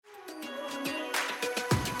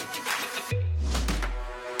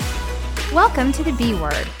Welcome to the B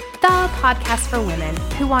Word, the podcast for women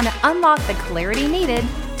who want to unlock the clarity needed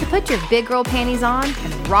to put your big girl panties on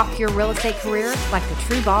and rock your real estate career like the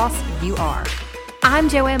true boss you are. I'm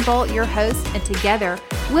Joanne Bolt, your host, and together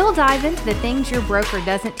we'll dive into the things your broker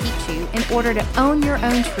doesn't teach you in order to own your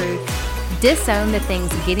own truth, disown the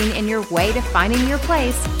things getting in your way to finding your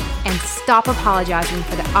place, and stop apologizing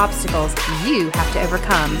for the obstacles you have to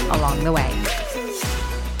overcome along the way.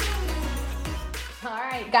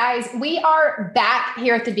 Guys, we are back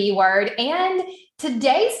here at the B Word, and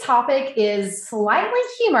today's topic is slightly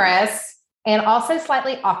humorous and also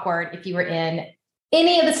slightly awkward if you were in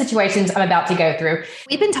any of the situations I'm about to go through.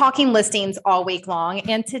 We've been talking listings all week long,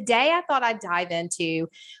 and today I thought I'd dive into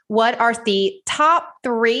what are the top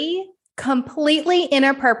 3 completely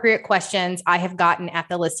inappropriate questions I have gotten at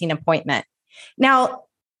the listing appointment. Now,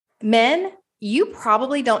 men, you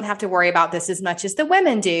probably don't have to worry about this as much as the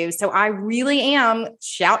women do. So I really am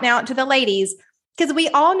shouting out to the ladies, because we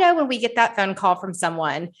all know when we get that phone call from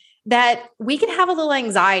someone that we can have a little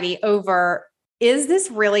anxiety over, is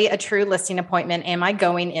this really a true listing appointment am I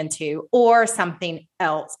going into, or something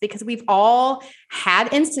else? Because we've all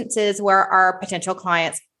had instances where our potential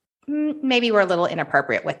clients maybe were a little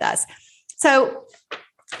inappropriate with us. So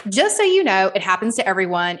just so you know, it happens to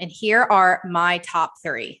everyone. And here are my top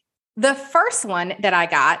 3. The first one that I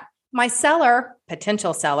got, my seller,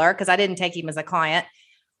 potential seller, because I didn't take him as a client,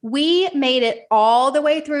 we made it all the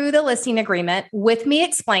way through the listing agreement with me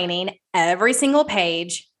explaining every single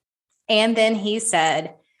page. And then he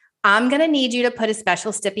said, I'm going to need you to put a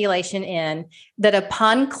special stipulation in that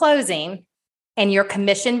upon closing and your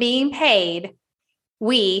commission being paid,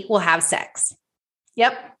 we will have sex.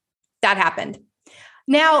 Yep, that happened.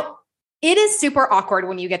 Now, it is super awkward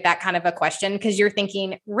when you get that kind of a question because you're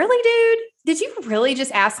thinking, really, dude, did you really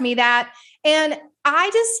just ask me that? And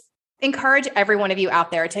I just encourage every one of you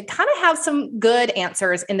out there to kind of have some good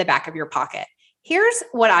answers in the back of your pocket. Here's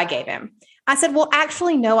what I gave him. I said, well,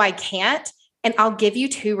 actually, no, I can't. And I'll give you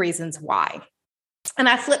 2 reasons why. And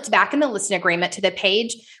I flipped back in the listing agreement to the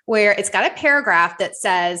page where it's got a paragraph that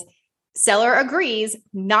says, seller agrees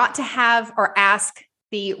not to have or ask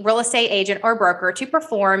the real estate agent or broker to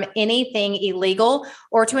perform anything illegal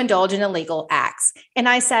or to indulge in illegal acts. And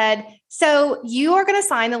I said, so you are going to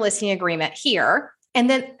sign the listing agreement here and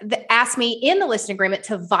then ask me in the listing agreement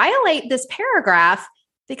to violate this paragraph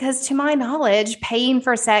because to my knowledge, paying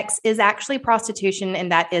for sex is actually prostitution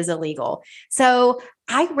and that is illegal. So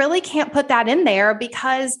I really can't put that in there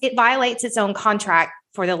because it violates its own contract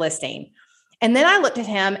for the listing. And then I looked at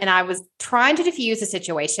him and I was trying to diffuse the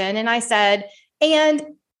situation. And I said, and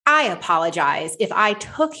I apologize if I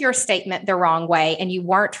took your statement the wrong way and you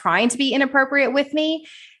weren't trying to be inappropriate with me.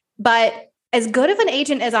 But as good of an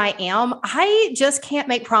agent as I am, I just can't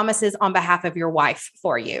make promises on behalf of your wife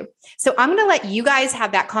for you. So I'm going to let you guys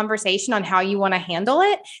have that conversation on how you want to handle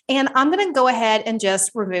it. And I'm going to go ahead and just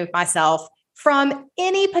remove myself from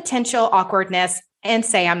any potential awkwardness and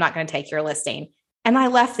say, I'm not going to take your listing. And I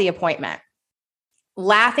left the appointment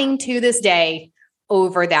laughing to this day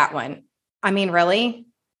over that one. I mean, really?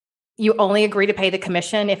 You only agree to pay the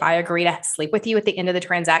commission if I agree to sleep with you at the end of the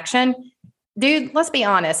transaction? Dude, let's be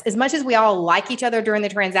honest. As much as we all like each other during the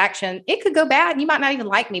transaction, it could go bad and you might not even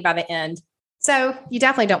like me by the end. So you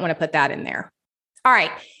definitely don't want to put that in there. All right.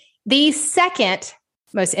 The second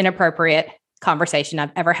most inappropriate conversation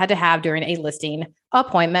I've ever had to have during a listing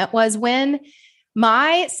appointment was when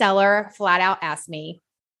my seller flat out asked me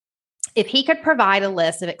if he could provide a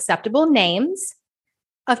list of acceptable names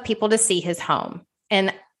of people to see his home.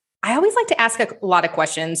 And I always like to ask a lot of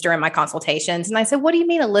questions during my consultations. And I said, what do you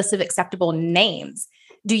mean a list of acceptable names?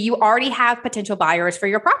 Do you already have potential buyers for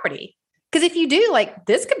your property? Because if you do,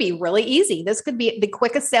 this could be really easy. This could be the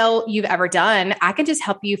quickest sale you've ever done. I can just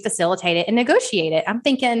help you facilitate it and negotiate it. I'm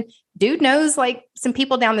thinking, dude knows some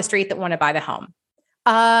people down the street that want to buy the home.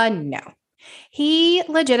 No. He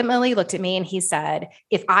legitimately looked at me and he said,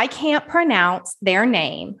 if I can't pronounce their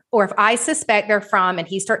name or if I suspect they're from, and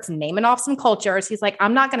he starts naming off some cultures, he's like,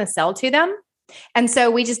 I'm not going to sell to them. And so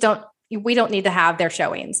we don't need to have their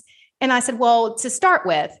showings. And I said, well, to start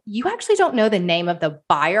with, you actually don't know the name of the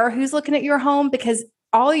buyer who's looking at your home because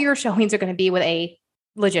all your showings are going to be with a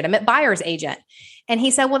legitimate buyer's agent. And he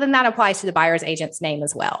said, well, then that applies to the buyer's agent's name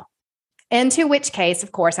as well. And to which case,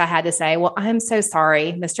 of course, I had to say, well, I'm so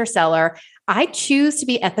sorry, Mr. Seller. I choose to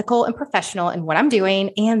be ethical and professional in what I'm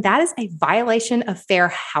doing, and that is a violation of fair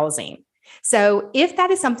housing. So if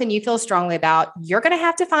that is something you feel strongly about, you're going to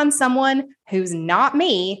have to find someone who's not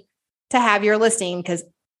me to have your listing because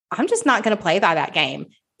I'm just not going to play by that game.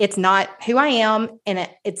 It's not who I am, and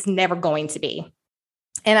it's never going to be.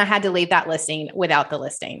 And I had to leave that listing without the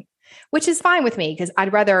listing. which is fine with me because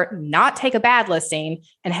I'd rather not take a bad listing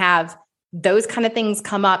and have those kind of things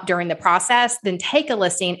come up during the process than take a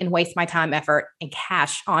listing and waste my time, effort, and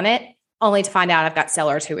cash on it, only to find out I've got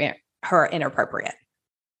sellers who are inappropriate.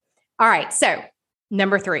 All right. So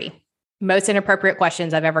number 3, most inappropriate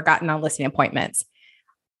questions I've ever gotten on listing appointments.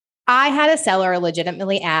 I had a seller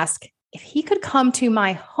legitimately ask if he could come to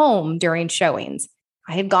my home during showings.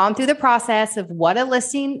 I had gone through the process of what a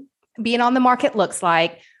listing being on the market looks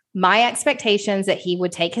like, my expectations that he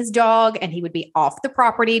would take his dog and he would be off the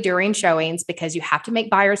property during showings because you have to make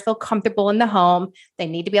buyers feel comfortable in the home. They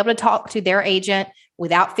need to be able to talk to their agent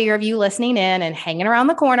without fear of you listening in and hanging around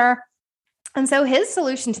the corner. And so his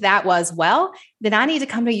solution to that was, well, then I need to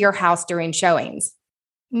come to your house during showings.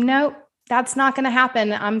 Nope, that's not going to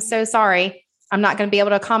happen. I'm so sorry. I'm not going to be able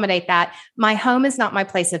to accommodate that. My home is not my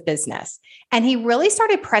place of business. And he really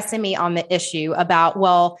started pressing me on the issue about,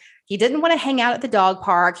 well, he didn't want to hang out at the dog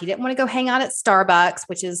park. He didn't want to go hang out at Starbucks,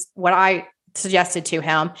 which is what I suggested to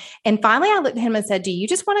him. And finally, I looked at him and said, do you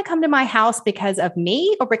just want to come to my house because of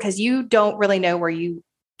me or because you don't really know where you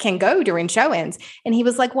can go during showings? And he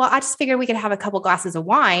was like, well, I just figured we could have a couple glasses of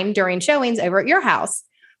wine during showings over at your house.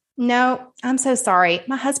 No, I'm so sorry.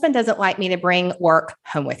 My husband doesn't like me to bring work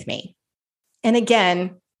home with me. And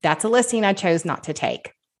again, that's a listing I chose not to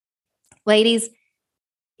take. Ladies,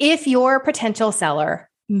 if your potential seller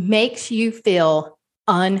makes you feel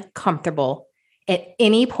uncomfortable at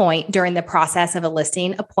any point during the process of a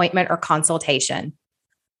listing, appointment, or consultation,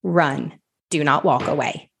 run. Do not walk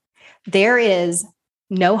away. There is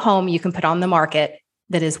no home you can put on the market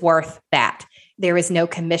that is worth that. There is no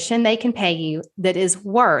commission they can pay you that is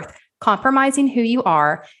worth compromising who you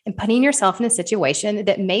are and putting yourself in a situation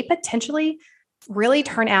that may potentially really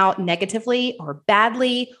turn out negatively or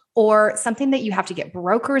badly, or something that you have to get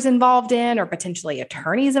brokers involved in or potentially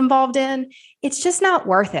attorneys involved in. It's just not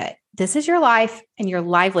worth it. This is your life and your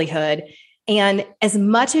livelihood. And as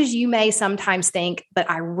much as you may sometimes think, but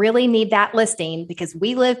I really need that listing because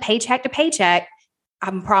we live paycheck to paycheck,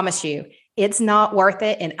 I promise you, it's not worth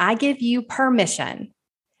it. And I give you permission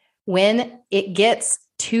when it gets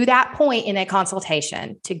to that point in a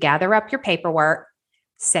consultation to gather up your paperwork,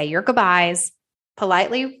 say your goodbyes,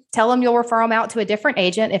 politely tell them you'll refer them out to a different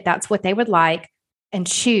agent if that's what they would like, and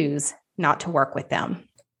choose not to work with them.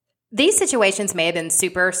 These situations may have been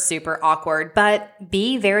super, super awkward, but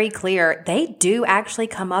be very clear. They do actually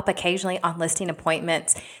come up occasionally on listing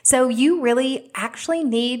appointments. So you really actually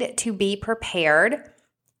need to be prepared.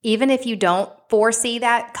 Even if you don't foresee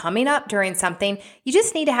that coming up during something, you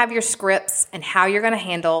just need to have your scripts and how you're going to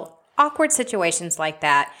handle awkward situations like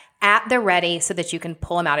that at the ready so that you can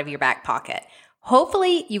pull them out of your back pocket.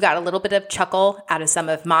 Hopefully you got a little bit of chuckle out of some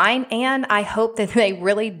of mine, and I hope that they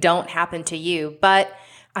really don't happen to you, but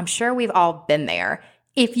I'm sure we've all been there.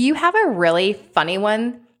 If you have a really funny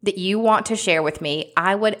one that you want to share with me,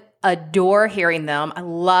 I would adore hearing them. I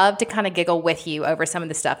love to kind of giggle with you over some of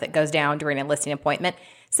the stuff that goes down during a listing appointment.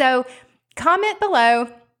 So comment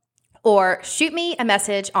below or shoot me a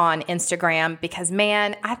message on Instagram because,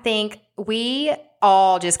 man, I think we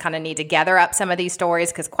all just kind of need to gather up some of these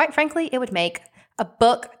stories because, quite frankly, it would make a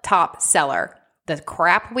book top seller. The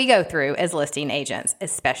crap we go through as listing agents,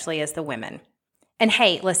 especially as the women. And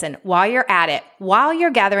hey, listen, while you're at it, while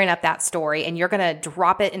you're gathering up that story and you're going to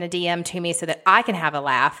drop it in a DM to me so that I can have a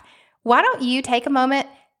laugh, why don't you take a moment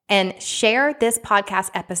and share this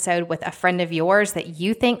podcast episode with a friend of yours that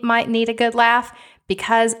you think might need a good laugh?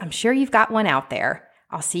 Because I'm sure you've got one out there.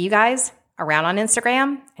 I'll see you guys around on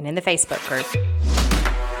Instagram and in the Facebook group.